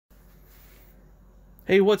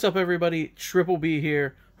Hey, what's up, everybody? Triple B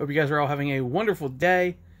here. Hope you guys are all having a wonderful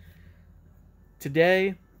day.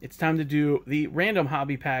 Today, it's time to do the random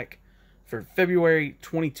hobby pack for February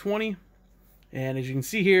 2020. And as you can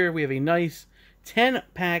see here, we have a nice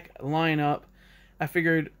 10-pack lineup. I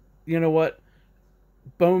figured, you know what?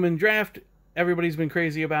 Bowman Draft, everybody's been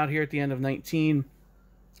crazy about here at the end of 19.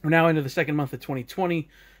 We're now into the second month of 2020.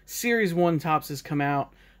 Series 1 Topps has come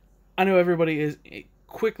out. I know everybody is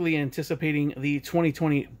quickly anticipating the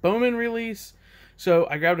 2020 Bowman release. So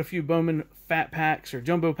I grabbed a few Bowman fat packs or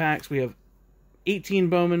jumbo packs. We have 18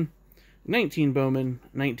 Bowman, 19 Bowman,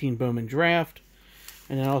 19 Bowman Draft.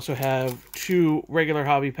 And then I also have 2 regular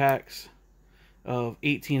hobby packs of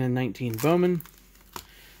 18 and 19 Bowman.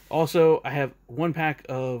 Also, I have 1 pack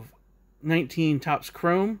of 19 Topps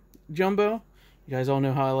Chrome Jumbo. You guys all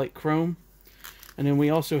know how I like Chrome. And then we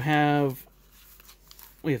also have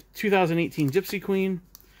 2018 Gypsy Queen.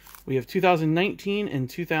 We have 2019 and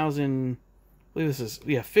 2000, I believe this is,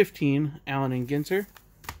 15 Allen and Ginter.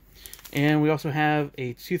 And we also have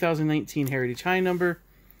a 2019 Heritage High number.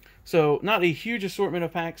 So not a huge assortment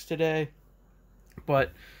of packs today,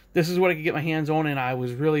 but this is what I could get my hands on, and I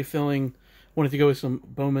was really wanted to go with some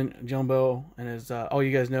Bowman Jumbo. And as all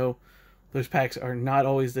you guys know, those packs are not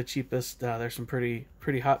always the cheapest. There's some pretty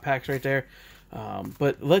hot packs right there.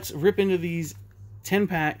 But let's rip into these 10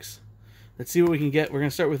 packs. Let's see what we can get. We're going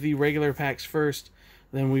to start with the regular packs first.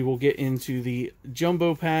 Then we will get into the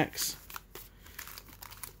jumbo packs.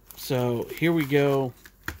 So here we go.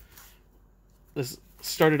 This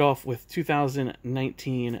started off with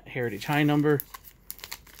 2019 Heritage High number.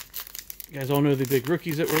 You guys all know the big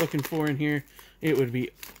rookies that we're looking for in here. It would be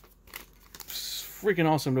freaking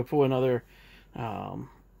awesome to pull another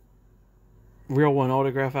real one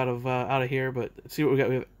autograph out of here. But let's see what we got.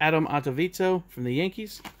 We have Adam Ottavino from the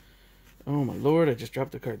Yankees. Oh my lord, I just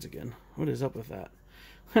dropped the cards again. What is up with that?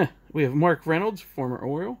 We have Mark Reynolds, former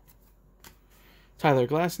Oriole. Tyler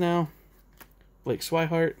Glasnow. Blake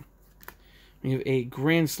Swihart. We have a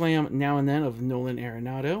Grand Slam now and then of Nolan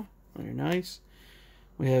Arenado. Very nice.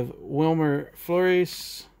 We have Wilmer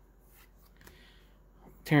Flores.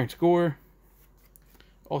 Terrence Gore.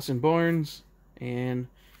 Austin Barnes. And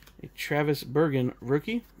a Travis Bergen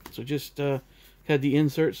rookie. So just had the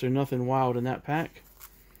insert, so nothing wild in that pack.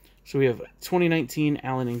 So we have 2019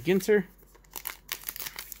 Allen and Ginter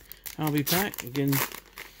hobby pack. Again,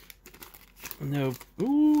 no.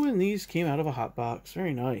 Ooh, and these came out of a hot box.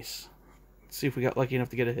 Very nice. Let's see if we got lucky enough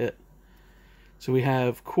to get a hit. So we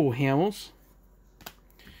have Cool Hamels.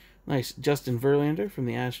 Nice Justin Verlander from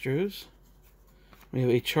the Astros. We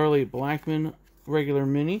have a Charlie Blackmon regular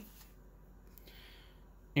mini.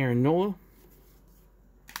 Aaron Nola.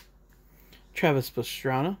 Travis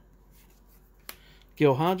Pastrana.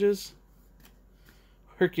 Gil Hodges.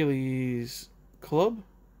 Hercules Club.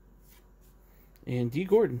 And D.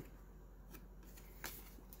 Gordon.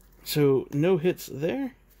 So, no hits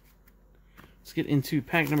there. Let's get into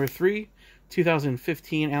pack number 3.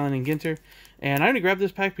 2015 Allen and Ginter. And I only grabbed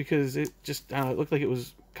this pack because it just it looked like it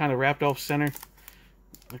was kind of wrapped off center.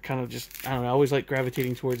 I kind of just, I don't know, I always like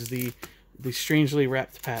gravitating towards the strangely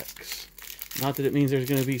wrapped packs. Not that it means there's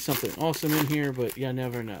going to be something awesome in here, but you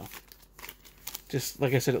never know. Just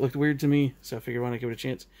like I said, it looked weird to me, so I figured why not give it a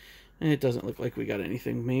chance. And it doesn't look like we got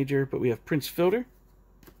anything major, but we have Prince Fielder,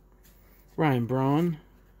 Ryan Braun,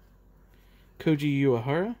 Koji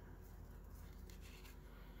Uehara.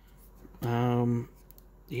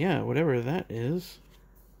 Yeah, whatever that is.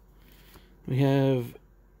 We have...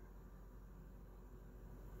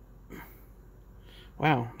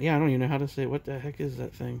 Wow, yeah, I don't even know how to say it. What the heck is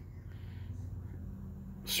that thing?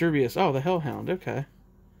 Serbius. Oh, the Hellhound. Okay.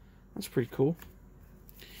 That's pretty cool.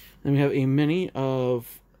 Then we have a mini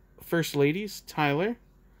of First Ladies, Tyler.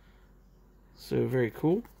 So, very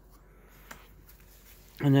cool.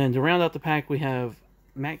 And then to round out the pack, we have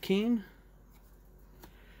Matt Cain,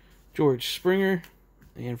 George Springer,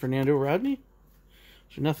 and Fernando Rodney.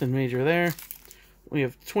 So, nothing major there. We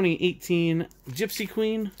have 2018 Gypsy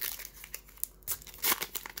Queen.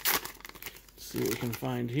 Let's see what we can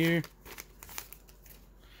find here.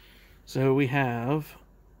 So, we have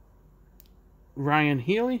Ryan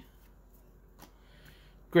Healy,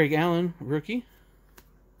 Greg Allen, rookie,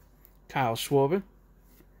 Kyle Schwarber,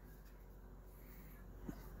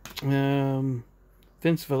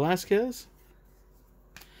 Vince Velasquez,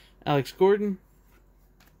 Alex Gordon,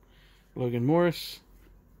 Logan Morris,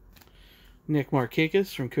 Nick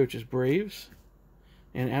Markakis from Coach's Braves,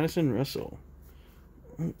 and Addison Russell.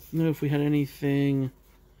 I don't know if we had anything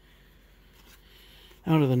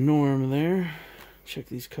out of the norm there. Check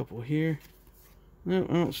these couple here. No,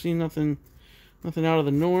 I don't see nothing out of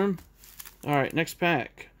the norm. All right, next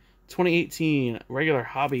pack. 2018 regular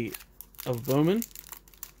hobby of Bowman.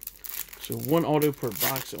 So 1 auto per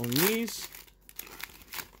box on these.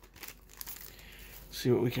 See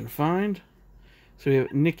what we can find. So we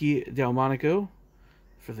have Nicky Delmonico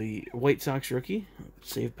for the White Sox rookie.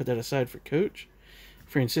 Save, put that aside for coach.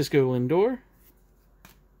 Francisco Lindor.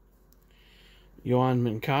 Yoan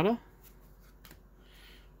Moncada.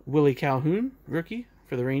 Willie Calhoun, rookie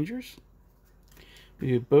for the Rangers.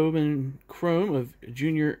 We have Bowman Chrome of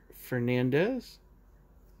Junior Fernandez.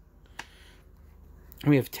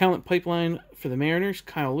 We have Talent Pipeline for the Mariners.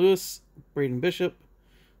 Kyle Lewis, Braden Bishop,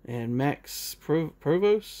 and Max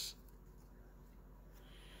Provost.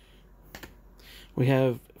 We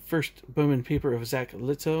have first Bowman paper of Zach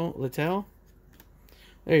Littell.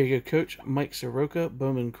 There you go, Coach. Mike Soroka,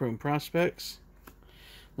 Bowman Chrome Prospects.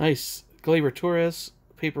 Nice. Gleyber Torres,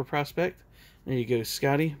 paper prospect. There you go,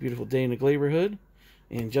 Scotty. Beautiful day in the Gleyber hood.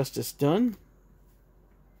 And Justice Dunn.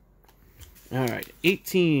 All right,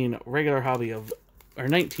 18 regular hobby of, or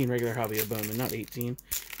 19 regular hobby of Bowman, not 18.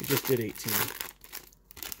 We just did 18.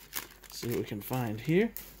 Let's see what we can find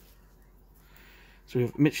here. So we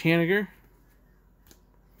have Mitch Haniger,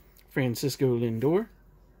 Francisco Lindor,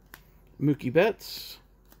 Mookie Betts,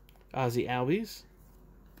 Ozzie Albies.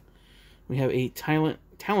 We have a talent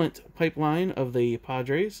pipeline of the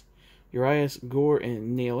Padres, Urias, Gore,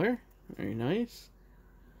 and Naylor. Very nice.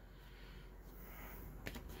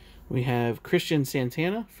 We have Christian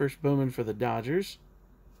Santana, first Bowman for the Dodgers.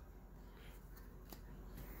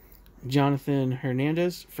 Jonathan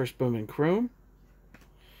Hernandez, first Bowman Chrome.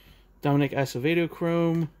 Dominic Acevedo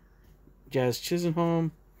Chrome. Jazz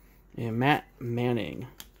Chisenhall. And Matt Manning.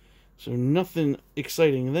 So nothing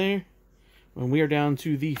exciting there. And we are down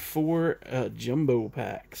to the 4 jumbo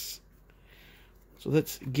packs. So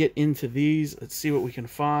let's get into these. Let's see what we can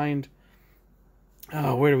find.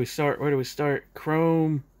 Oh, where do we start? Where do we start?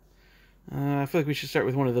 Chrome. I feel like we should start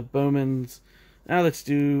with one of the Bowmans. Let's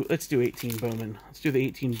do 18 Bowman. Let's do the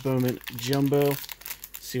 18 Bowman Jumbo.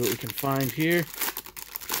 See what we can find here.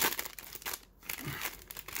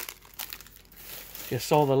 You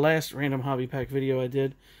saw the last random hobby pack video I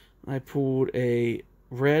did. I pulled a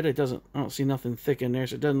red. I don't see nothing thick in there,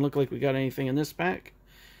 so it doesn't look like we got anything in this pack.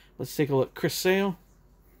 Let's take a look. Chris Sale,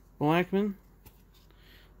 Blackman.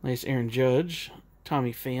 Nice Aaron Judge,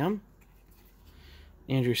 Tommy Pham.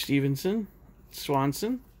 Andrew Stevenson,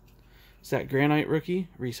 Swanson, Zach Granite rookie,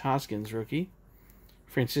 Rhys Hoskins rookie,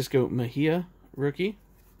 Francisco Mejia rookie,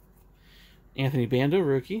 Anthony Banda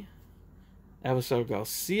rookie, Avisar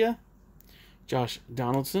Garcia, Josh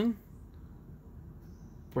Donaldson,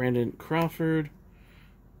 Brandon Crawford,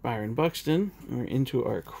 Byron Buxton. We're into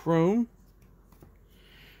our Chrome.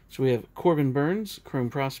 So we have Corbin Burns, Chrome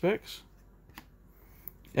Prospects,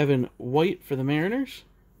 Evan White for the Mariners.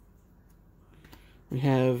 We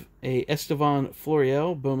have a Estevan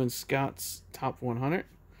Florial, Bowman Scott's Top 100,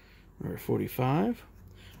 number 45.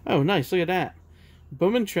 Oh, nice. Look at that.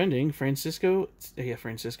 Bowman Trending, Fernando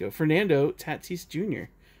Tatis Jr.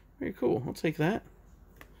 Very cool. I'll take that.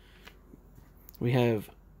 We have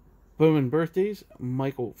Bowman Birthdays,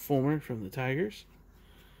 Michael Fulmer from the Tigers.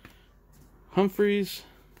 Humphreys,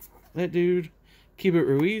 that dude. Keibert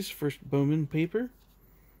Ruiz, first Bowman paper.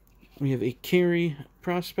 We have a Kingery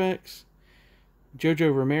Prospects.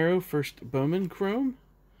 Jojo Romero, first Bowman Chrome.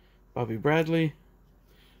 Bobby Bradley.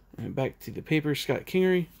 And back to the paper, Scott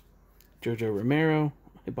Kingery. Jojo Romero.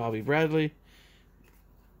 Bobby Bradley.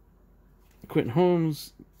 Quentin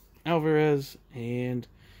Holmes. Alvarez. And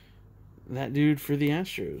that dude for the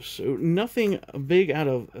Astros. So nothing big out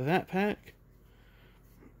of that pack.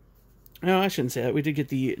 No, I shouldn't say that. We did get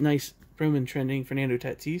the nice Bowman Trending Fernando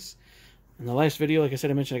Tatis. In the last video, like I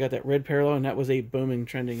said, I mentioned I got that red parallel, and that was a Bowman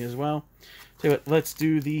Trending as well. Tell you what, let's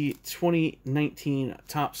do the 2019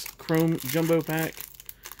 Topps Chrome Jumbo Pack.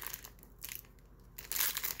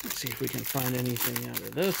 Let's see if we can find anything out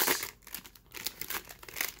of this.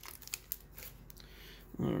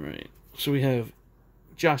 All right. So we have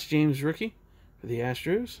Josh James, rookie for the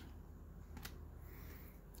Astros.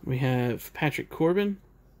 We have Patrick Corbin.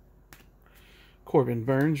 Corbin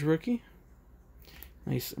Burns, rookie.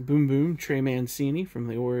 Nice boom boom Trey Mancini from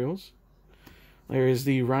the Orioles. There is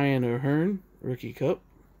the Ryan O'Hearn Rookie Cup.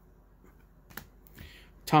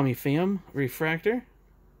 Tommy Pham Refractor.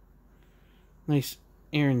 Nice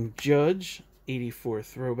Aaron Judge 84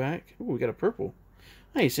 throwback. Oh, we got a purple.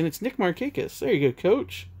 Nice, and it's Nick Markakis. There you go,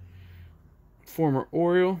 Coach. Former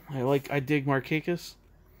Oriole. I dig Markakis.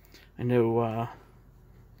 I know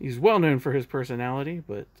he's well known for his personality,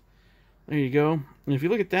 but there you go. And if you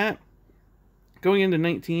look at that, going into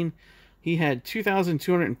 19, he had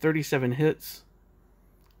 2,237 hits,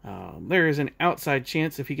 There is an outside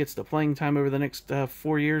chance if he gets the playing time over the next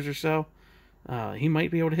 4 years or so, he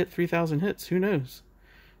might be able to hit 3,000 hits. Who knows?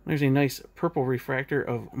 There's a nice purple refractor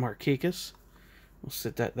of Markakis. We'll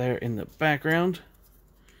sit that there in the background.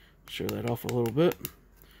 Show that off a little bit.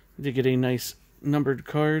 We did get a nice numbered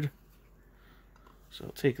card, so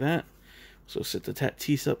I'll take that. So sit the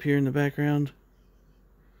Tatis up here in the background.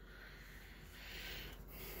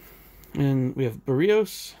 And we have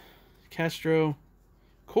Barrios, Castro,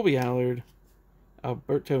 Colby Allard,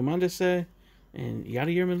 Alberto Mondesi, and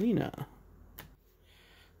Yadier Molina.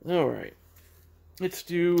 Alright. Let's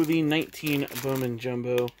do the 19 Bowman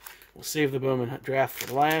Jumbo. We'll save the Bowman draft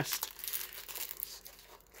for last.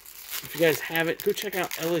 If you guys haven't, go check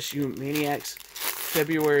out LSU Maniacs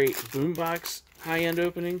February Boombox high-end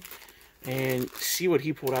opening and see what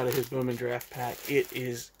he pulled out of his Bowman draft pack. It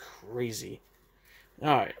is crazy.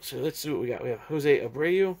 Alright, so let's see what we got. We have Jose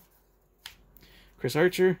Abreu, Chris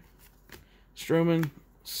Archer, Stroman,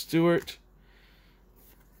 Stewart,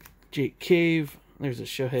 Jake Cave. There's a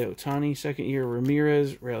Shohei Ohtani, second year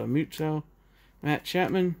Ramirez, Realmuto, Matt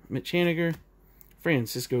Chapman, Mitch Haniger,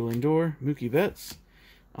 Francisco Lindor, Mookie Betts,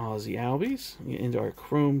 Ozzie Albies. We get into our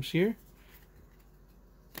chromes here.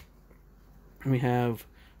 We have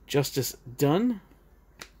Justice Dunn.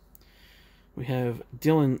 We have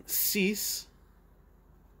Dylan Cease.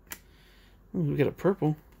 Ooh, we got a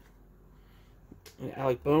purple.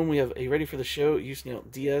 Alec Bohm. We have a ready for the show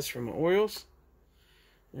Yusniel Diaz from the Orioles.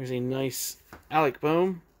 There's a nice Alec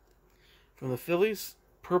Bohm from the Phillies.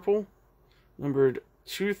 Purple. Numbered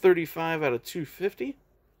 235 out of 250.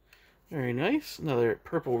 Very nice. Another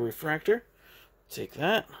purple refractor. Take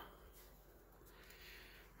that.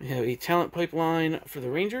 We have a talent pipeline for the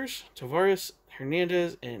Rangers. Tavares,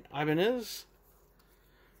 Hernandez, and Ibanez.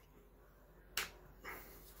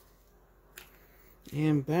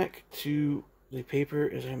 And back to the paper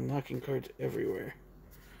as I'm knocking cards everywhere.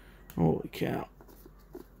 Holy cow.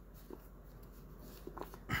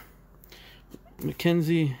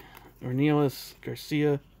 McKenzie, Ornelas,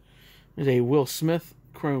 Garcia. There's a Will Smith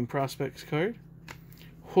Chrome Prospects card.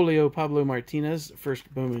 Julio Pablo Martinez,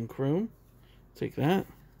 first Bowman Chrome. Take that.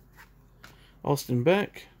 Austin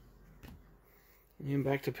Beck. And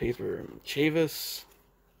back to paper. Chavis,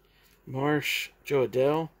 Marsh, Joe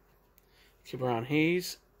Adele, Kibron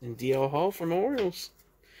Hayes, and DL Hall from Orioles.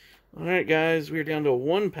 Alright, guys, we're down to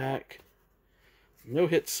one pack. No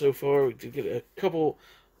hits so far. We did get a couple,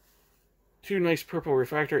 two nice purple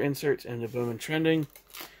refractor inserts and the Bowman trending.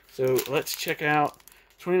 So let's check out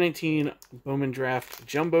 2019 Bowman Draft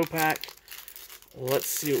Jumbo Pack. Let's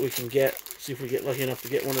see what we can get. See if we get lucky enough to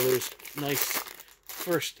get one of those nice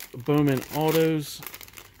first Bowman autos.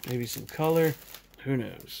 Maybe some color. Who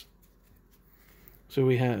knows? So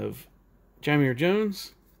we have Jameer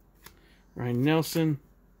Jones, Ryan Nelson,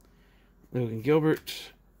 Logan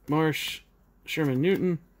Gilbert, Marsh, Sherman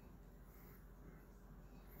Newton,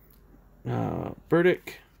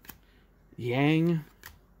 Burdick, Yang,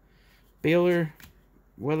 Baylor,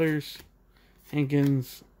 Weathers,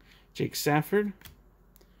 Hankins, Jake Safford.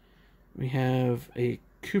 We have a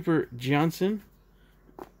Cooper Johnson,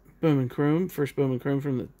 Bowman Chrome, first Bowman Chrome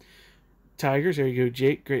from the Tigers. There you go,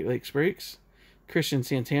 Jake, Great Lakes Breaks. Christian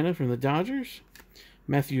Santana from the Dodgers.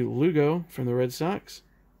 Matthew Lugo from the Red Sox.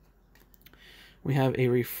 We have a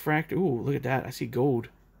refractor. Ooh, look at that. I see gold.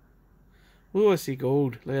 Ooh, I see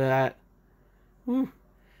gold. Look at that. Ooh.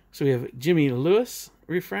 So we have Jimmy Lewis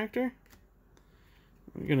refractor.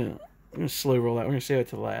 We're gonna slow roll that. We're gonna save it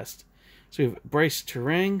to last. So we have Bryce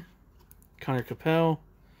Terang, Connor Capel,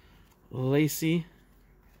 Lacey,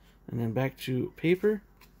 and then back to paper.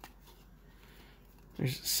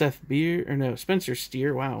 There's Seth Beer, or no, Spencer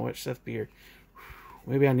Steer. Wow, what Seth Beer.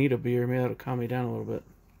 Maybe I need a beer. Maybe that'll calm me down a little bit.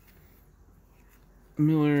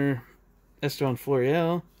 Miller, Esteban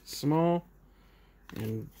Florial, Small,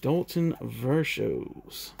 and Dalton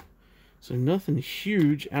Varsho. So nothing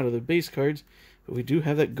huge out of the base cards, but we do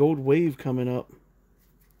have that gold wave coming up.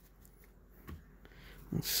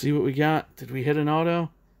 Let's see what we got. Did we hit an auto?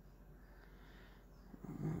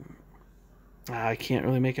 I can't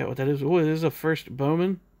really make out what that is. Oh, this is a first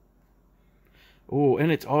Bowman. Oh,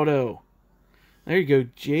 and it's auto. There you go,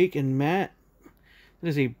 Jake and Matt. That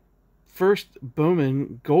is a first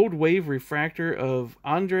Bowman gold wave refractor of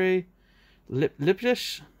Andre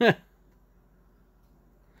Lipjic. That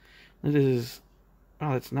is...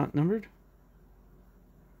 Oh, it's not numbered?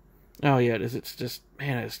 Oh, yeah, it is. It's just...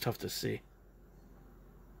 Man, it's tough to see.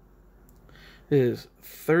 It is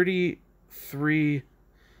 33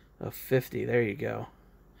 of 50. There you go.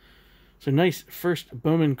 So nice first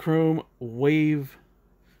Bowman Chrome wave,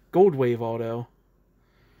 gold wave auto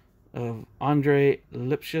of Andre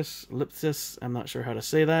Lipsis. I'm not sure how to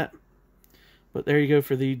say that. But there you go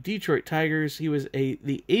for the Detroit Tigers. He was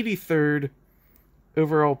the 83rd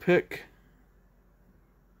overall pick.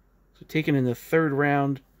 So taken in the 3rd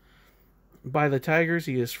round by the Tigers.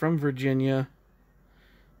 He is from Virginia.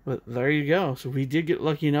 But there you go. So we did get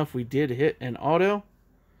lucky enough. We did hit an auto.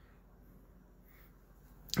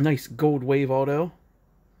 Nice gold wave auto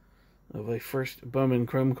of a first Bowman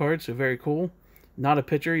Chrome card. So very cool. Not a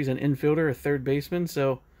pitcher. He's an infielder, a third baseman.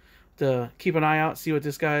 So to keep an eye out, see what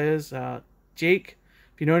this guy is. Jake,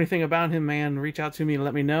 if you know anything about him, man, reach out to me and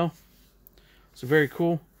let me know. So very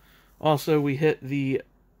cool. Also, we hit the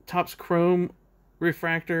Topps Chrome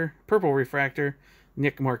refractor, purple refractor,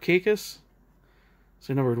 Nick Markakis.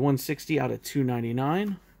 So numbered 160 out of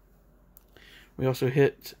 299. We also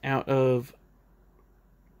hit out of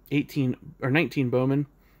 19 Bowman,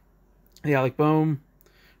 the Alec Bohm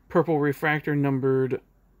purple refractor numbered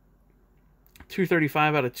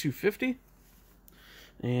 235 out of 250.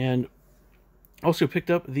 And also picked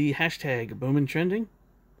up the hashtag Bowman Trending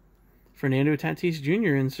Fernando Tatis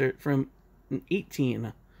Jr. insert from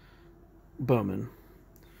 18 Bowman.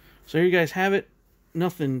 So there you guys have it.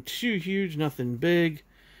 Nothing too huge, nothing big.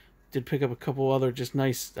 Did pick up a couple other just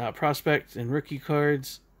nice prospect and rookie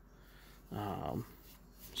cards.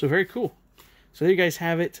 So very cool. So there you guys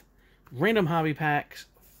have it. Random Hobby Packs,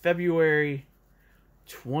 February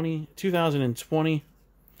 2020.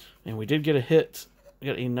 And we did get a hit. We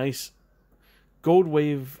got a nice Gold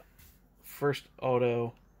Wave first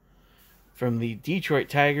auto from the Detroit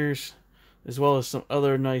Tigers, as well as some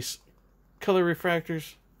other nice color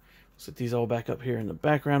refractors. Set these all back up here in the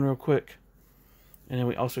background real quick. And then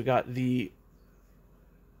we also got the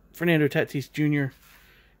Fernando Tatis Jr.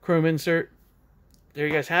 Chrome insert. There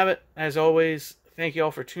you guys have it. As always, thank you all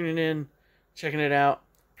for tuning in, checking it out.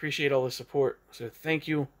 Appreciate all the support. So thank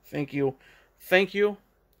you, thank you, thank you.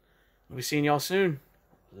 We'll be seeing y'all soon.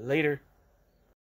 Later.